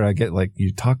first started, I get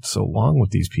you talked so long with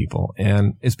these people,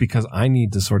 and it's because I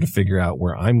need to sort of figure out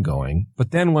where I'm going.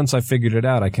 But then once I figured it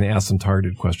out, I can ask some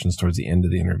targeted questions towards the end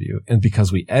of the interview. And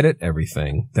because we edit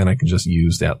everything, then I can just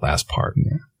use that last part.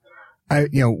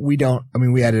 Yeah.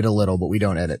 We edit a little, but we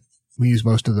don't edit. We use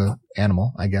most of the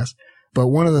animal, I guess. But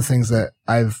one of the things that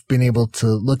I've been able to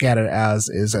look at it as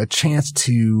is a chance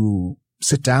to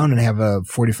sit down and have a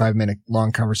 45-minute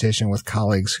long conversation with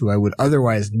colleagues who I would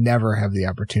otherwise never have the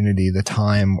opportunity, the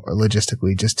time, or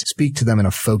logistically just to speak to them in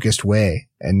a focused way.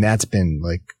 And that's been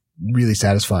really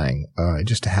satisfying,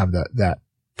 just to have that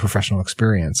professional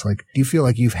experience. Do you feel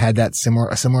like you've had that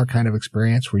a similar kind of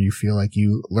experience where you feel like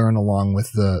you learn along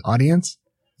with the audience?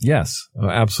 Yes,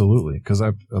 absolutely. Because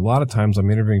a lot of times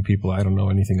I'm interviewing people I don't know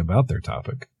anything about their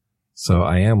topic. So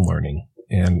I am learning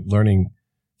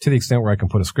to the extent where I can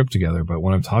put a script together. But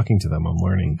when I'm talking to them, I'm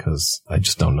learning because I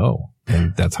just don't know.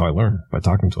 And that's how I learn, by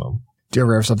talking to them. Do you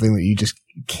ever have something that you just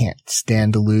can't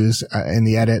stand to lose in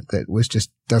the edit that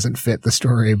just doesn't fit the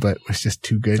story, but was just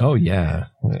too good? Oh, yeah.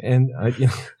 And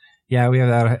we have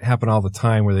that happen all the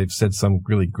time where they've said some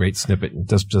really great snippet and it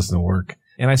just doesn't work.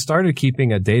 And I started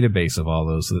keeping a database of all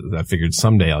those. I figured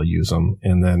someday I'll use them.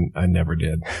 And then I never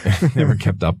did. Never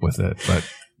kept up with it. But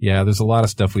yeah, there's a lot of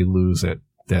stuff we lose that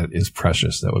is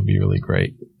precious. That would be really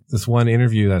great. This one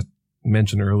interview that I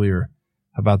mentioned earlier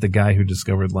about the guy who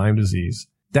discovered Lyme disease.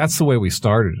 That's the way we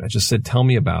started. I just said, tell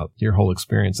me about your whole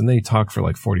experience. And then he talked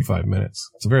for 45 minutes.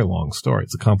 It's a very long story.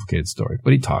 It's a complicated story,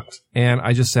 but he talked. And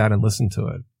I just sat and listened to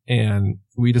it. And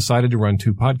we decided to run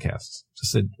 2 podcasts.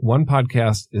 Just said, one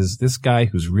podcast is this guy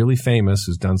who's really famous,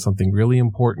 who's done something really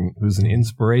important, who's an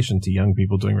inspiration to young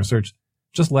people doing research.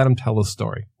 Just let him tell a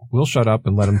story. We'll shut up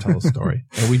and let him tell a story.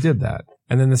 And we did that.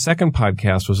 And then the second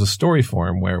podcast was a story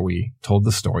forum where we told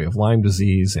the story of Lyme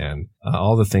disease and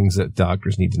all the things that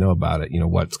doctors need to know about it.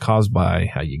 What it's caused by,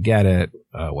 how you get it,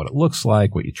 what it looks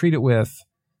like, what you treat it with,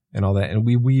 and all that. And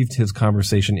we weaved his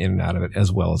conversation in and out of it as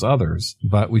well as others.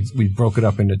 But we broke it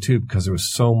up into 2 because there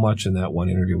was so much in that one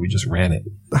interview. We just ran it.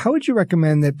 How would you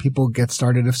recommend that people get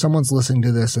started? If someone's listening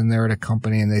to this and they're at a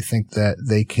company and they think that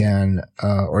they can,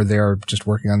 or they're just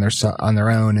working on their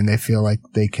own and they feel like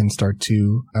they can start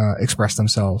to express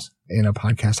themselves in a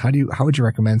podcast, how would you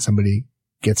recommend somebody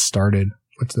get started?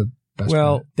 What's the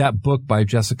Well, that book by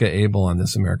Jessica Abel on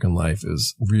This American Life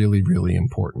is really, really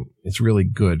important. It's really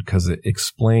good because it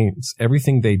explains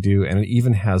everything they do, and it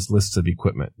even has lists of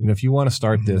equipment. If you want to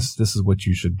start this is what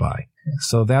you should buy. Yeah.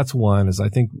 So that's one, is I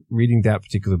think reading that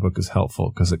particular book is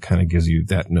helpful because it kind of gives you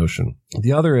that notion.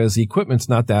 The other is the equipment's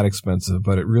not that expensive,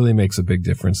 but it really makes a big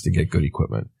difference to get good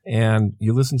equipment. And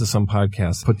you listen to some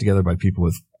podcasts put together by people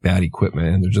with bad equipment,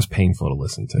 and they're just painful to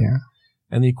listen to. Yeah.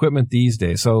 And the equipment these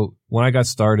days. So when I got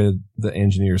started, the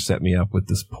engineer set me up with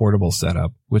this portable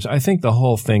setup, which I think the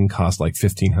whole thing cost like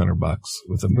 $1,500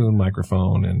 with a boom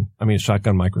microphone a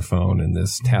shotgun microphone and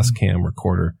this Tascam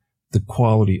recorder. The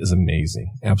quality is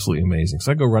amazing, absolutely amazing.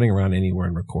 So I go running around anywhere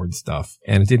and record stuff,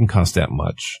 and it didn't cost that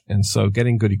much. And so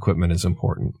getting good equipment is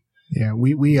important. Yeah,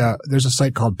 we there's a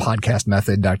site called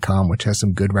podcastmethod.com, which has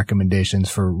some good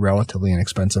recommendations for relatively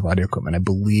inexpensive audio equipment. I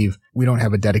believe we don't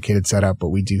have a dedicated setup, but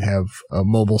we do have a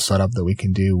mobile setup that we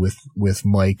can do with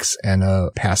mics and a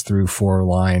pass-through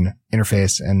 4-line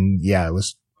interface. And yeah, it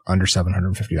was under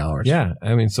 $750. Yeah,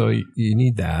 so you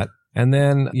need that. And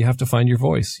then you have to find your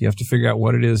voice. You have to figure out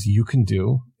what it is you can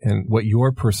do and what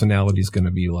your personality is going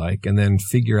to be like, and then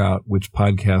figure out which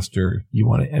podcaster you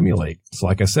want to emulate. So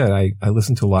like I said, I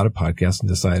listened to a lot of podcasts and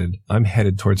decided I'm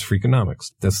headed towards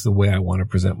Freakonomics. That's the way I want to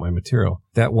present my material.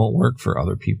 That won't work for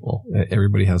other people.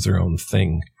 Everybody has their own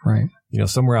thing. Right.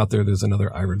 Somewhere out there's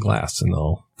another Ira Glass, and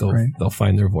they'll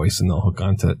find their voice and they'll hook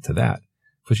on to that.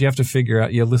 But you have to figure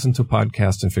out, listen to a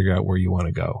podcast and figure out where you want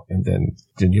to go. And then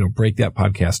break that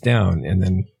podcast down and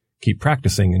then keep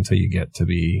practicing until you get to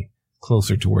be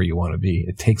closer to where you want to be.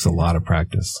 It takes a lot of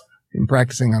practice. And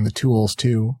practicing on the tools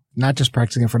too, not just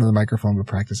practicing in front of the microphone, but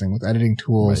practicing with editing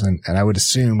tools. Right. And I would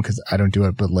assume, because I don't do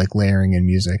it, but like layering in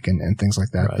music and things like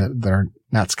that, that are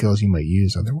not skills you might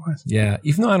use otherwise. Yeah.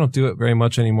 Even though I don't do it very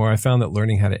much anymore, I found that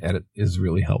learning how to edit is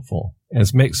really helpful. And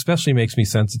especially makes me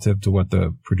sensitive to what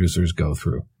the producers go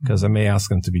through, because I may ask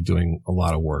them to be doing a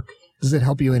lot of work. Does it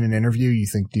help you in an interview?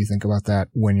 Do you think about that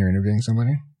when you're interviewing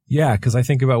somebody? Yeah, because I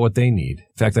think about what they need.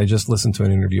 In fact, I just listened to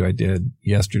an interview I did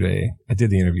yesterday. I did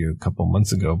the interview a couple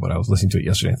months ago, but I was listening to it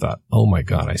yesterday and thought, oh my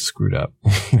God, I screwed up.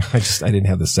 I didn't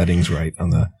have the settings right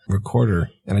on the recorder,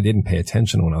 and I didn't pay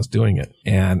attention when I was doing it.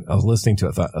 And I was listening to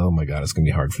it, I thought, oh my God, it's going to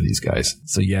be hard for these guys.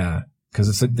 So yeah,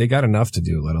 because they got enough to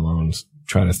do, let alone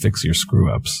try to fix your screw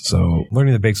ups. So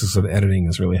learning the basics of editing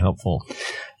is really helpful.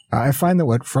 I find that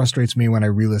what frustrates me when I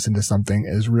re-listen to something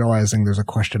is realizing there's a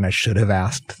question I should have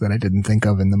asked that I didn't think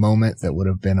of in the moment that would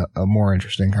have been a more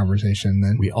interesting conversation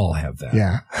than. We all have that.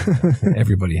 Yeah.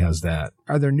 Everybody has that.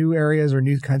 Are there new areas or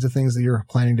new kinds of things that you're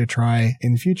planning to try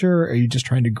in the future? Are you just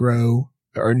trying to grow,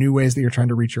 or new ways that you're trying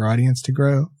to reach your audience to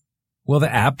grow? Well,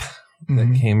 the app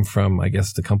that came from, I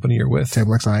guess, the company you're with.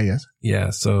 TableXI, yes. Yeah.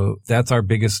 So that's our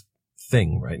biggest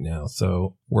thing right now.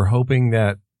 So we're hoping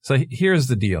that. So here's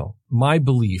the deal. My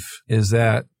belief is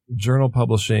that journal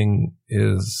publishing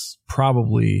is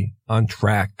probably on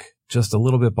track, just a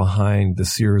little bit behind the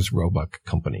Sears Roebuck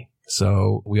company.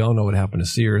 So we all know what happened to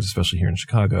Sears, especially here in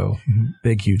Chicago. Mm-hmm.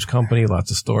 Big, huge company,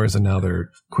 lots of stores, and now they're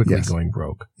quickly going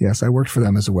broke. Yes, I worked for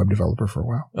them as a web developer for a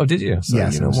while. Oh, did you? So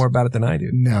yes, you know more about it than I do.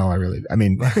 No,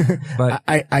 but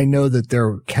I know that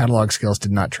their catalog skills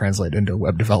did not translate into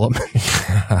web development.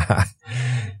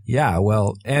 Yeah,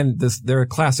 well, and they're a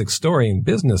classic story in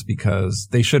business because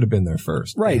they should have been there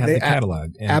first. Right. They had the catalog.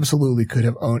 Absolutely could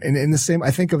have owned. And in the same,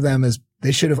 I think of them as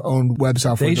they should have owned web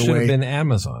software. They should have been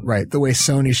Amazon. Right. The way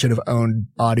Sony should have owned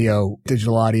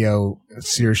digital audio,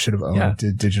 Sears should have owned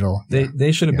digital.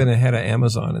 They should have been ahead of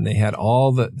Amazon, and they had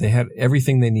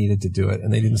everything they needed to do it,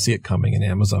 and they didn't see it coming, and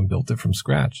Amazon built it from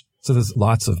scratch. So there's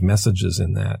lots of messages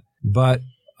in that. But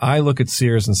I look at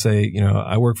Sears and say,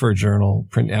 I work for a journal.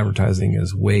 Print advertising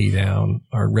is way down.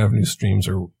 Our revenue streams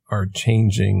are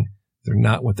changing. They're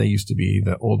not what they used to be.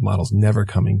 The old model's never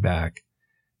coming back.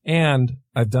 And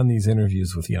I've done these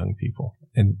interviews with young people,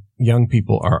 and young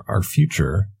people are our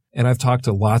future. And I've talked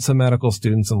to lots of medical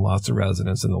students and lots of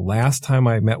residents. And the last time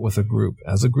I met with a group,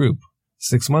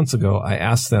 6 months ago, I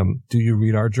asked them, do you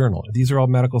read our journal? These are all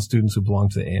medical students who belong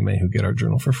to the AMA who get our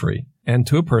journal for free. And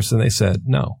to a person, they said,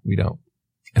 no, we don't.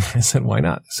 And I said, why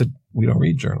not? I said, we don't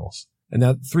read journals. And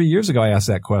now 3 years ago, I asked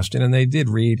that question, and they did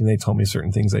read, and they told me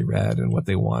certain things they read and what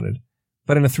they wanted.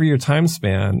 But in a 3-year time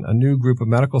span, a new group of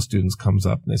medical students comes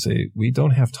up and they say, we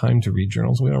don't have time to read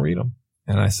journals. We don't read them.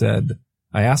 And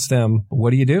I asked them,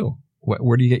 what do you do?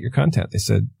 Where do you get your content? They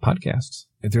said, podcasts.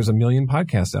 If there's 1 million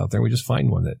podcasts out there, we just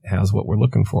find one that has what we're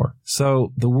looking for.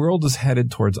 So the world is headed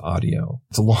towards audio.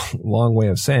 It's a long way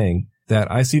of saying that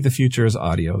I see the future as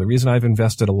audio. The reason I've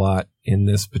invested a lot in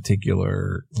this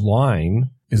particular line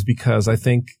is because I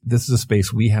think this is a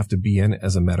space we have to be in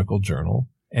as a medical journal.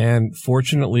 And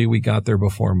fortunately, we got there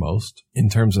before most in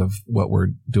terms of what we're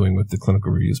doing with the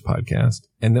Clinical Reviews podcast,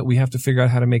 and that we have to figure out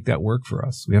how to make that work for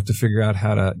us. We have to figure out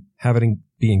how to have it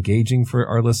be engaging for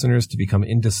our listeners, to become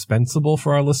indispensable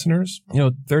for our listeners.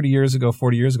 30 years ago,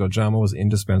 40 years ago, JAMA was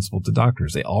indispensable to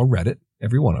doctors. They all read it,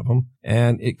 every one of them,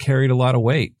 and it carried a lot of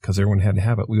weight because everyone had to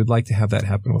have it. We would like to have that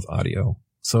happen with audio.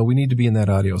 So we need to be in that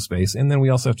audio space. And then we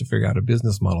also have to figure out a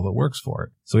business model that works for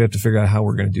it. So we have to figure out how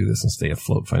we're going to do this and stay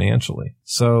afloat financially.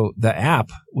 So the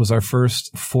app was our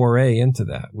first foray into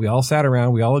that. We all sat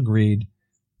around. We all agreed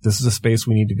this is a space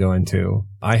we need to go into.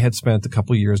 I had spent a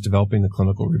couple of years developing the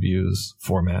Clinical Reviews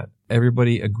format.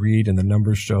 Everybody agreed, and the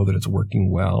numbers show that it's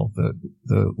working well.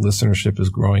 The listenership is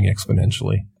growing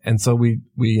exponentially. And so we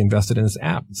invested in this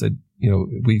app and said,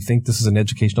 we think this is an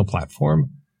educational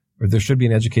platform. Or there should be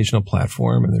an educational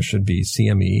platform, and there should be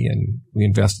CME, and we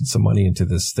invested some money into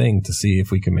this thing to see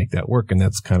if we can make that work. And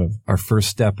that's kind of our first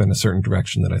step in a certain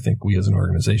direction that I think we as an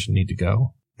organization need to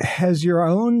go. Has your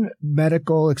own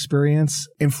medical experience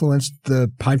influenced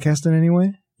the podcast in any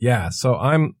way? Yeah. So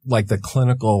I'm like the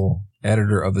clinical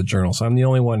editor of the journal. So I'm the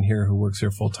only one here who works here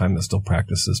full time that still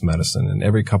practices medicine. And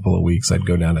every couple of weeks I'd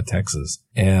go down to Texas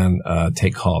and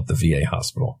take call at the VA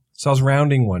hospital. So I was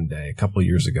rounding one day a couple of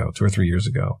years ago, 2 or 3 years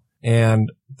ago.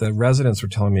 And the residents were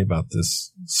telling me about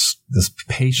this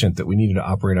patient that we needed to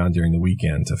operate on during the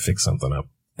weekend to fix something up.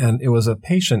 And it was a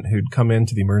patient who'd come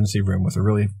into the emergency room with a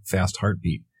really fast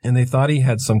heartbeat. And they thought he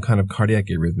had some kind of cardiac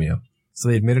arrhythmia. So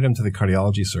they admitted him to the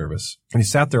cardiology service. And he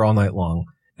sat there all night long.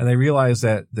 And they realized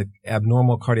that the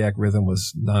abnormal cardiac rhythm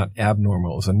was not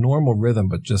abnormal. It was a normal rhythm,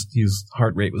 but just his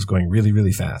heart rate was going really,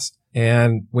 really fast.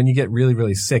 And when you get really,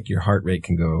 really sick, your heart rate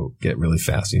can get really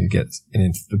fast. You get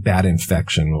a bad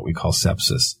infection, what we call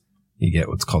sepsis. You get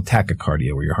what's called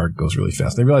tachycardia, where your heart goes really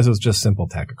fast. They realized it was just simple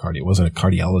tachycardia. It wasn't a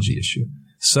cardiology issue.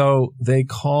 So they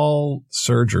call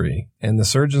surgery, and the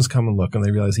surgeons come and look, and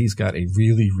they realize he's got a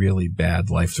really, really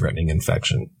bad life-threatening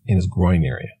infection in his groin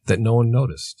area that no one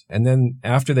noticed. And then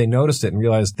after they noticed it and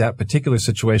realized that particular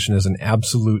situation is an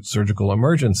absolute surgical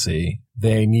emergency,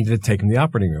 they needed to take him to the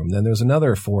operating room. Then there was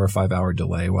another 4 or 5 hour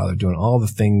delay while they're doing all the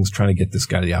things trying to get this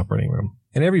guy to the operating room.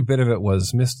 And every bit of it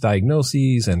was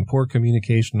misdiagnoses and poor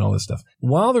communication and all this stuff.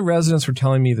 While the residents were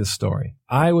telling me this story,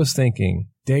 I was thinking,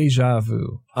 deja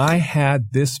vu. I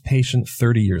had this patient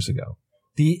 30 years ago.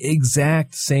 The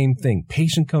exact same thing.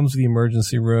 Patient comes to the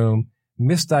emergency room,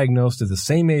 misdiagnosed as the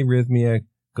same arrhythmia,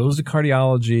 goes to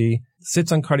cardiology,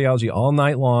 sits on cardiology all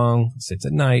night long, sits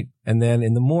at night, and then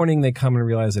in the morning they come and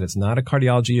realize that it's not a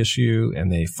cardiology issue, and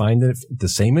they find that the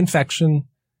same infection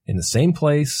in the same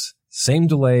place, same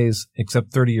delays,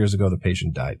 except 30 years ago the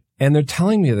patient died. And they're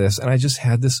telling me this, and I just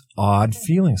had this odd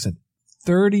feeling. I said,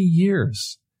 30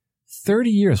 years. 30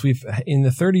 years. In the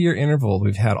 30-year interval,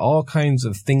 we've had all kinds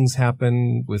of things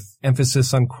happen with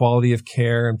emphasis on quality of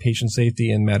care and patient safety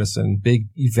in medicine, big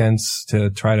events to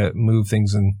try to move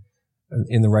things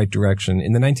in the right direction.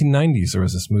 In the 1990s, there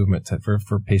was this movement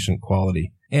for patient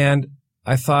quality. And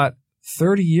I thought,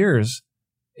 30 years,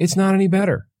 it's not any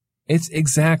better. It's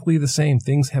exactly the same.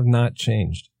 Things have not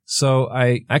changed. So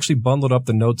I actually bundled up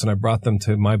the notes and I brought them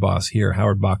to my boss here,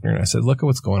 Howard Bachner, and I said, look at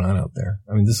what's going on out there.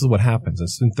 I mean, this is what happens.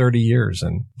 It's been 30 years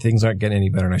and things aren't getting any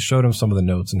better. And I showed him some of the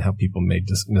notes and how people made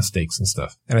mistakes and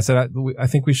stuff. And I said, I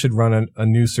think we should run a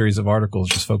new series of articles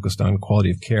just focused on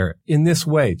quality of care in this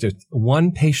way, just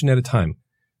one patient at a time.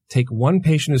 Take one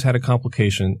patient who's had a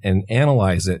complication and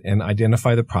analyze it and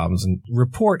identify the problems and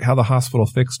report how the hospital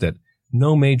fixed it.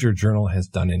 No major journal has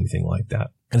done anything like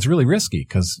that. And it's really risky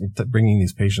because bringing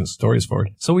these patients' stories forward.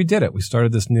 So we did it. We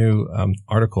started this new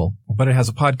article, but it has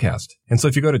a podcast. And so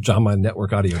if you go to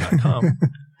JAMAnetworkaudio.com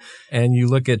and you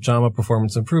look at JAMA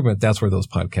Performance Improvement, that's where those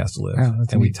podcasts live. Oh,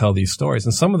 and we tell these stories.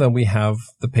 And some of them we have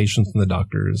the patients and the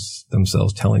doctors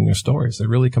themselves telling their stories. They're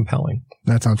really compelling.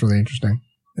 That sounds really interesting.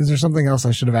 Is there something else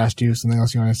I should have asked you? Something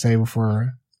else you want to say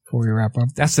before we wrap up?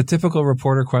 That's the typical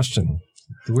reporter question.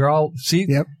 We're all,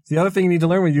 yep. The other thing you need to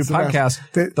learn when you do podcast,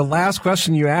 the last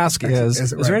question you ask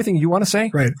is there anything you want to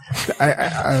say? Right.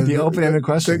 The open-ended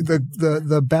question.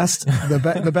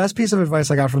 The best piece of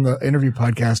advice I got from the interview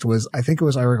podcast was, I think it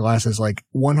was Ira Glass's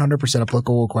 100%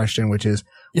 applicable question, which is,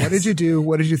 yes. What did you do?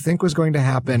 What did you think was going to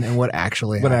happen? And what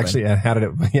actually happened? How did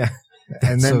it, yeah.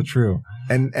 And then, so true.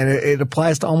 And it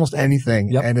applies to almost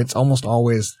anything. Yep. And it's almost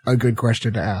always a good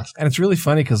question to ask. And it's really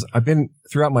funny because I've been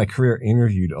throughout my career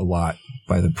interviewed a lot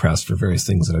by the press for various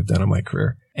things that I've done in my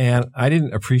career. And I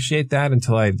didn't appreciate that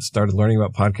until I started learning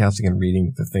about podcasting and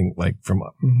reading the thing from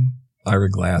Ira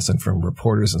Glass and from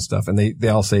reporters and stuff. And they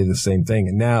all say the same thing.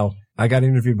 And now I got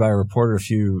interviewed by a reporter a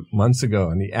few months ago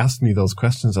and he asked me those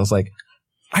questions. I was like,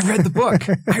 I read the book.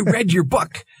 I read your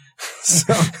book.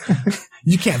 So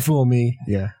you can't fool me.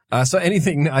 Yeah. So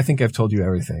anything, I think I've told you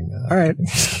everything. All right.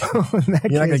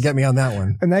 You're not going to get me on that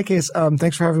one. In that case,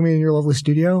 thanks for having me in your lovely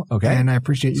studio. Okay. And I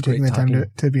appreciate you taking the time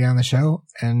to be on the show,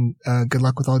 and good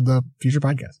luck with all the future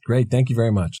podcasts. Great. Thank you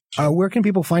very much. Where can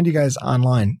people find you guys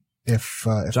online? If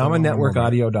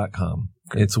JamaNetworkAudio.com.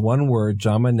 It's one word,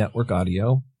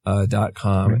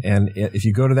 JamaNetworkAudio.com. And if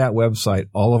you go to that website,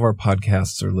 all of our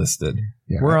podcasts are listed.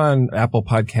 Yeah. We're on Apple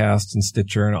Podcasts and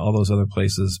Stitcher and all those other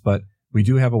places, but we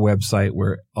do have a website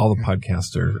where all the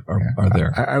podcasts are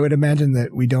there. I would imagine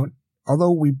that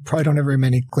although we probably don't have very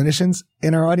many clinicians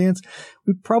in our audience,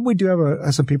 we probably do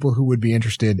have some people who would be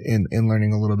interested in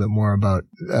learning a little bit more about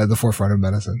the forefront of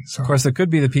medicine. So, of course, there could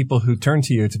be the people who turn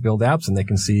to you to build apps, and they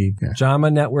can see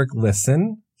JAMA Network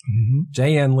Listen,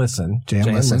 JN Listen.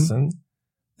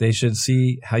 They should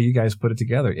see how you guys put it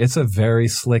together. It's a very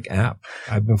slick app.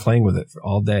 I've been playing with it for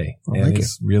all day, and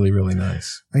it's really, really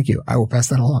nice. Thank you. I will pass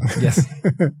that along. Yes.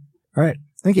 All right.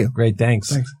 Thank you. Great.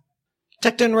 Thanks.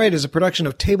 Tech Done Right is a production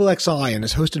of TableXI and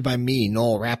is hosted by me,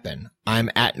 Noel Rappin. I'm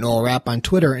at Noel Rapp on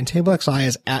Twitter, and TableXI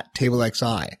is at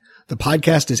TableXI. The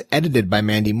podcast is edited by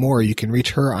Mandy Moore. You can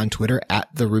reach her on Twitter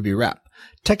at TheRubyRep.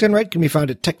 Tech Done Right can be found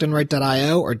at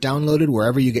techdoneright.io or downloaded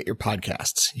wherever you get your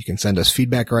podcasts. You can send us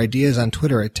feedback or ideas on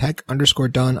Twitter at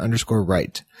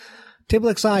tech_done_right.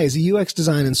 TableXI is a UX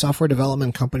design and software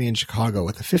development company in Chicago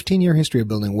with a 15-year history of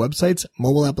building websites,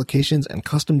 mobile applications, and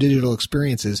custom digital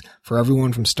experiences for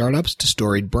everyone from startups to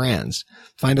storied brands.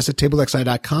 Find us at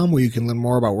tablexi.com where you can learn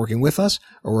more about working with us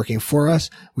or working for us.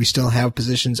 We still have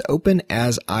positions open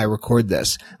as I record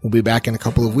this. We'll be back in a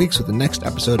couple of weeks with the next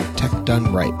episode of Tech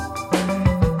Done Right.